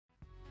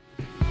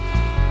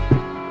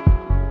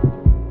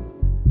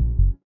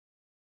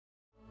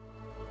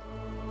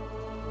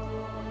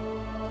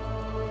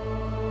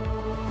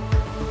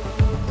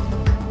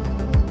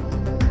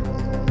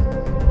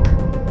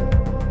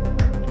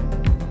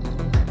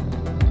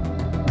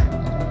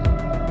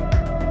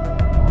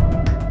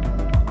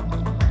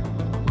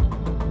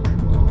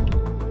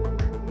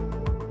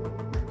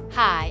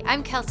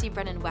I'm Kelsey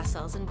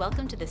Brennan-Wessels, and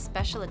welcome to this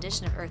special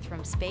edition of Earth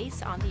from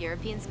Space on the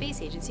European Space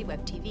Agency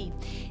Web TV.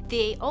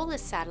 The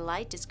Aeolus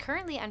satellite is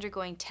currently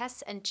undergoing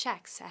tests and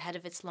checks ahead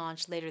of its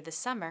launch later this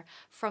summer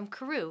from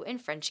Kourou in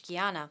French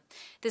Guiana.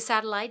 The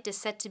satellite is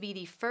set to be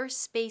the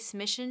first space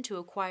mission to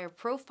acquire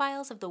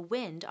profiles of the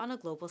wind on a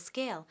global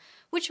scale,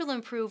 which will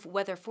improve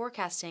weather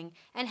forecasting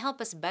and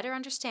help us better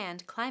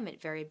understand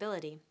climate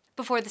variability.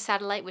 Before the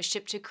satellite was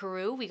shipped to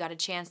Kourou, we got a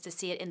chance to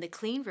see it in the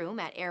clean room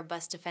at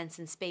Airbus Defence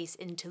and Space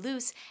in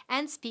Toulouse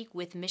and speak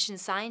with mission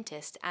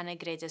scientist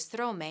Grete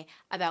Straume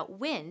about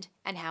wind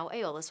and how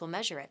Aeolus will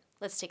measure it.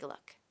 Let's take a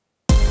look.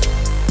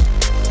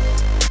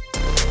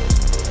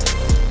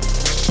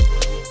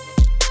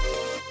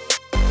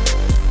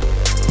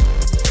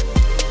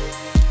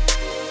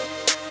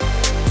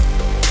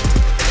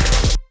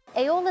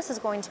 Aeolus is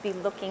going to be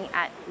looking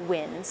at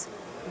winds.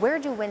 Where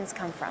do winds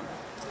come from?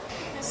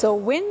 So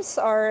winds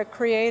are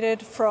created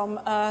from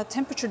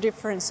temperature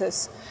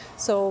differences.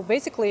 So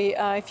basically,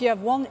 if you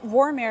have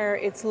warm air,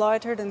 it's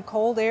lighter than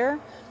cold air,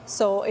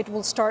 so it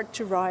will start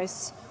to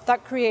rise.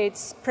 That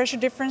creates pressure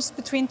difference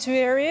between two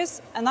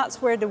areas, and that's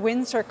where the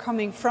winds are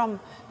coming from.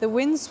 The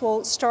winds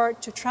will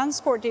start to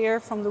transport the air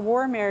from the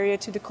warm area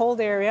to the cold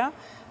area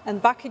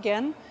and back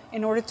again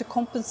in order to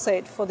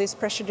compensate for this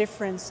pressure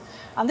difference.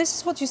 And this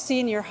is what you see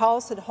in your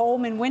house at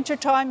home. In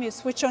wintertime, you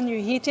switch on your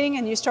heating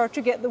and you start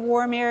to get the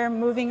warm air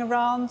moving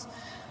around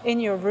in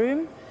your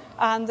room.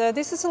 And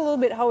this is a little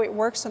bit how it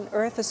works on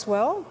Earth as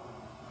well.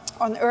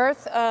 On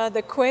Earth, the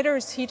equator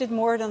is heated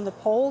more than the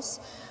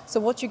poles. So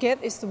what you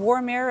get is the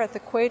warm air at the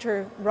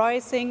equator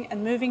rising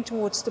and moving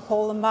towards the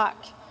pole and back.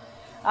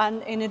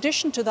 And in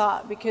addition to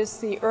that, because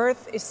the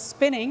Earth is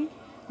spinning,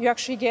 you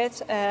actually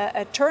get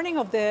a turning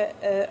of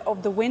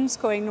the winds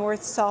going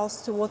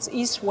north-south towards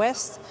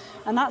east-west,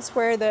 and that's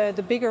where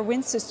the bigger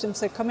wind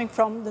systems are coming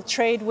from, the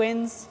trade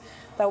winds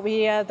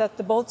that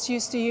the boats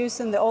used to use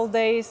in the old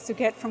days to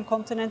get from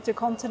continent to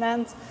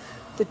continent,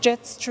 the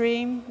jet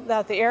stream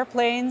that the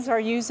airplanes are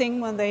using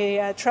when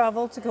they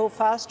travel to go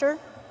faster.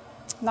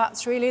 And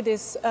that's really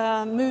this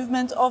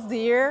movement of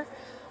the air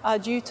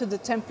due to the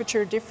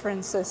temperature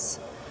differences.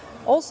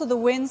 Also, the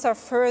winds are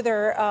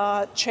further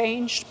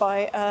changed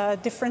by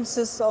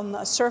differences on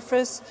the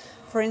surface.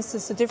 For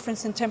instance, the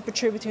difference in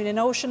temperature between an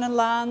ocean and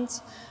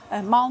land.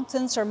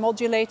 Mountains are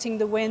modulating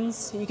the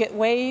winds. You get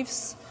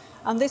waves.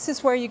 And this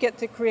is where you get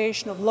the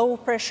creation of low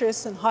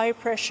pressures and high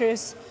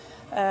pressures,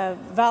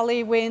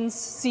 valley winds,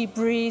 sea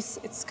breeze.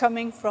 It's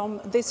coming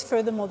from this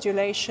further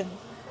modulation.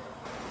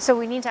 So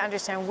we need to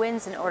understand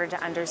winds in order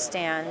to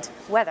understand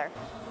weather.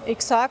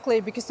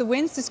 Exactly, because the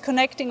winds is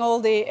connecting all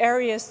the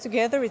areas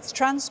together. It's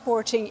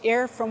transporting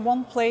air from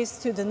one place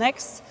to the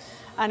next,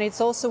 and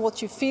it's also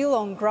what you feel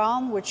on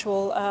ground, which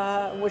will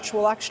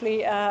actually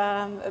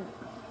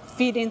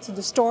feed into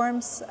the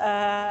storms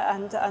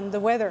and the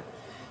weather.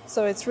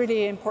 So it's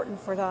really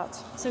important for that.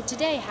 So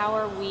today, how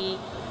are we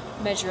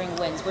measuring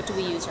winds? What do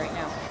we use right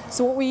now?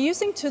 So what we're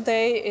using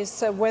today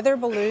is weather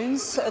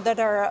balloons that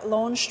are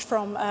launched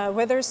from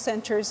weather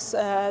centers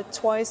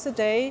twice a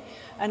day,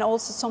 and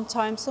also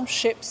sometimes on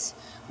ships.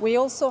 We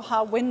also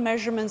have wind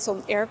measurements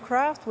on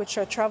aircraft, which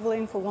are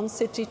traveling from one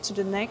city to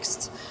the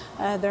next.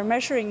 They're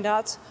measuring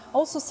that.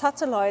 Also,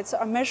 satellites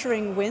are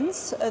measuring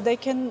winds. They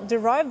can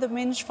derive the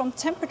winds from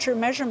temperature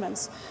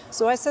measurements.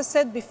 So as I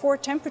said before,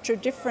 temperature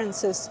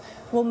differences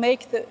will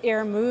make the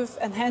air move,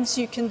 and hence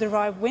you can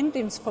derive wind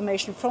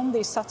information from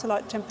these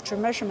satellite temperature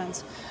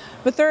measurements.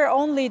 But they're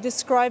only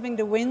describing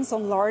the winds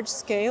on large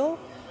scale.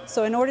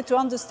 So in order to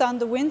understand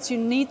the winds, you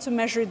need to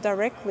measure it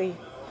directly.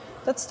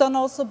 That's done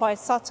also by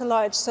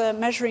satellites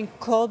measuring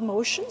cloud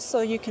motion,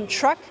 so you can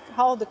track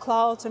how the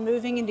clouds are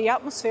moving in the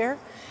atmosphere,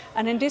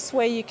 and in this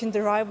way you can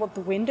derive what the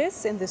wind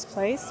is in this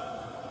place.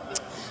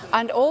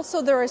 And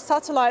also there are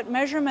satellite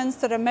measurements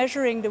that are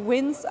measuring the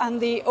winds and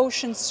the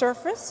ocean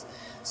surface.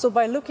 So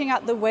by looking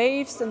at the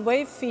waves and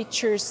wave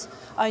features,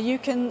 you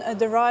can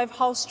derive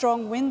how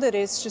strong wind it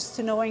is just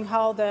to knowing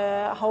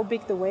how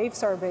big the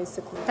waves are,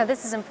 basically. Now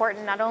this is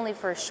important not only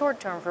for short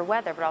term for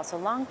weather, but also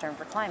long term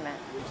for climate.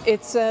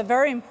 It's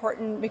very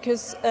important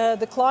because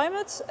a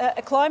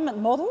climate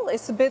model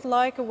is a bit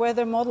like a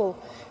weather model.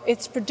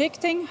 It's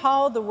predicting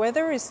how the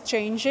weather is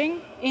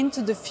changing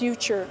into the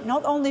future,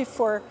 not only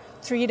for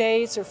 3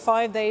 days or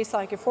 5 days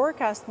like a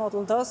forecast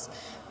model does,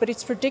 but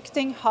it's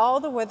predicting how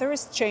the weather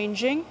is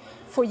changing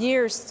for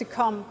years to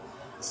come.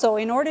 So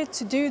in order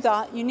to do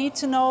that, you need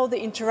to know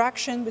the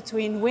interaction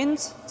between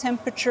wind,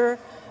 temperature,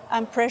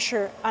 and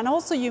pressure, and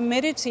also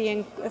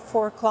humidity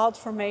for cloud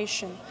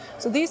formation.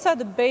 So these are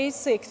the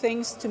basic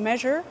things to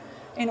measure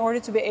in order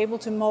to be able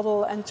to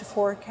model and to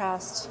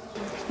forecast.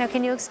 Now,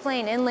 can you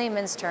explain in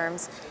layman's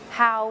terms,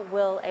 how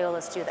will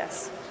Aeolus do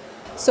this?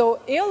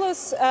 So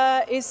Aeolus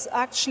is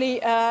actually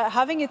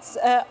having its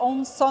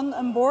own sun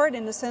on board,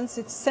 in the sense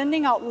it's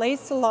sending out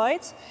laser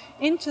light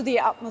into the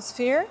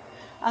atmosphere,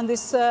 and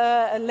this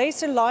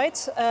laser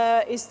light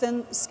is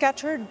then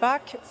scattered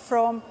back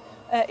from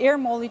air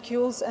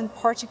molecules and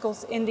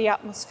particles in the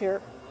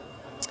atmosphere.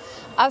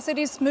 As it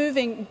is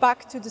moving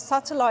back to the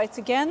satellite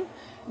again,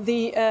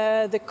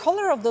 the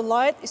color of the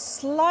light is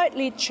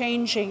slightly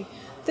changing.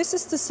 This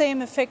is the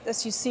same effect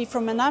as you see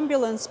from an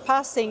ambulance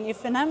passing.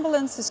 If an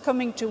ambulance is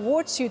coming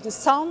towards you, the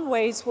sound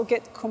waves will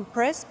get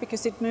compressed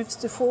because it moves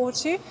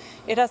towards you.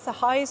 It has a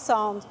high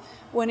sound.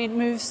 When it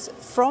moves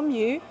from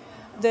you,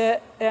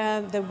 the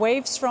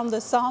waves from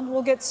the sound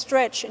will get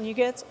stretched and you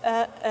get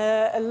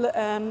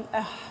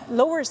a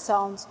lower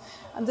sound.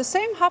 And the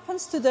same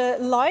happens to the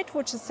light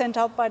which is sent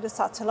out by the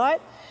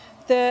satellite.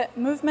 The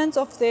movement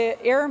of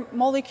the air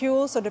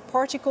molecules or the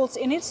particles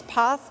in its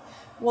path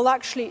will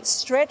actually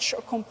stretch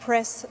or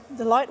compress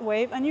the light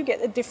wave, and you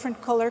get a different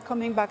color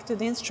coming back to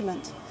the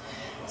instrument.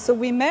 So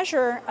we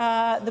measure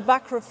the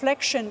back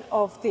reflection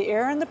of the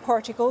air and the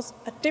particles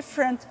at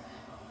different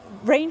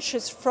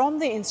ranges from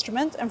the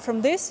instrument, and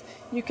from this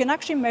you can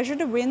actually measure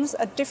the winds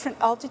at different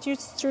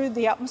altitudes through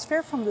the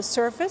atmosphere, from the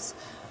surface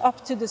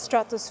up to the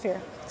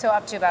stratosphere. So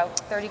up to about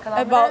 30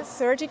 kilometers? About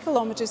 30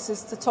 kilometers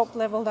is the top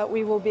level that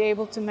we will be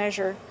able to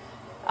measure.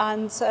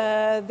 And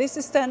this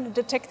is then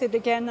detected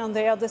again on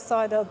the other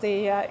side of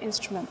the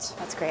instrument.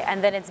 That's great.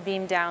 And then it's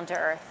beamed down to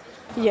Earth?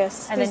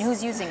 Yes. And then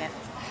who's using it?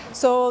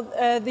 So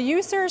the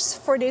users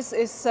for this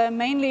is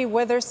mainly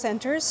weather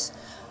centers.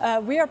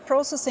 We are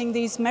processing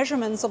these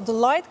measurements of the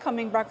light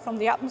coming back from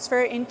the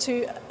atmosphere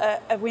into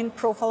a wind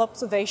profile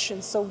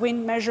observation, so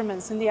wind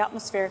measurements in the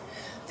atmosphere.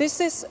 This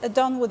is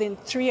done within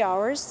 3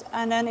 hours,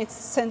 and then it's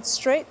sent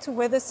straight to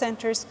weather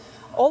centers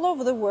all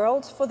over the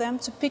world for them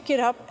to pick it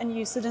up and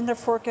use it in their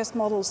forecast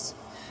models.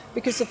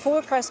 Because the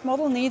forecast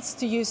model needs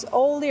to use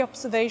all the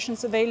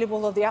observations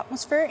available of the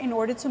atmosphere in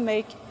order to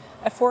make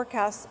a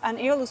forecast, and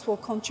Aeolus will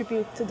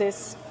contribute to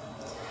this.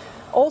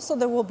 Also,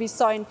 there will be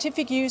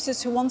scientific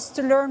users who wants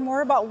to learn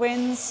more about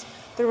winds,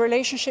 the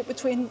relationship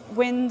between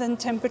wind and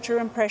temperature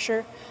and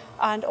pressure,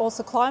 and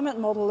also climate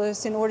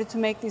modelers. In order to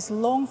make these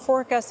long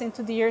forecasts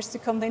into the years to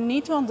come, they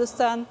need to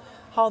understand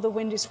how the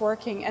wind is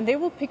working, and they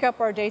will pick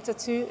up our data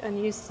too and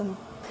use them.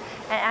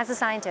 And as a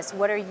scientist,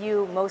 what are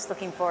you most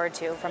looking forward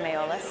to from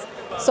Aeolus?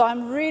 So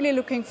I'm really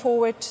looking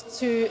forward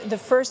to the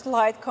first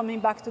light coming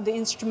back to the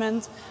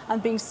instrument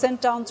and being sent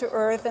down to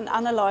Earth and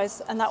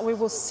analyzed, and that we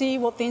will see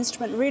what the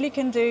instrument really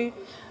can do.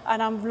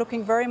 And I'm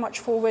looking very much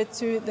forward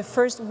to the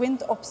first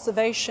wind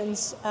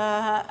observations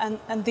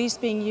and these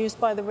being used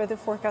by the weather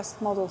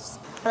forecast models.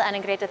 Well, Anne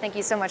and Grete, thank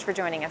you so much for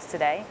joining us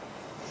today.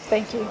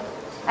 Thank you.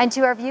 And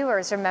to our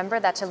viewers, remember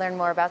that to learn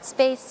more about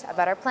space,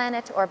 about our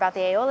planet, or about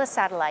the Aeolus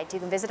satellite, you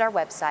can visit our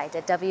website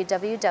at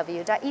www.esa.int.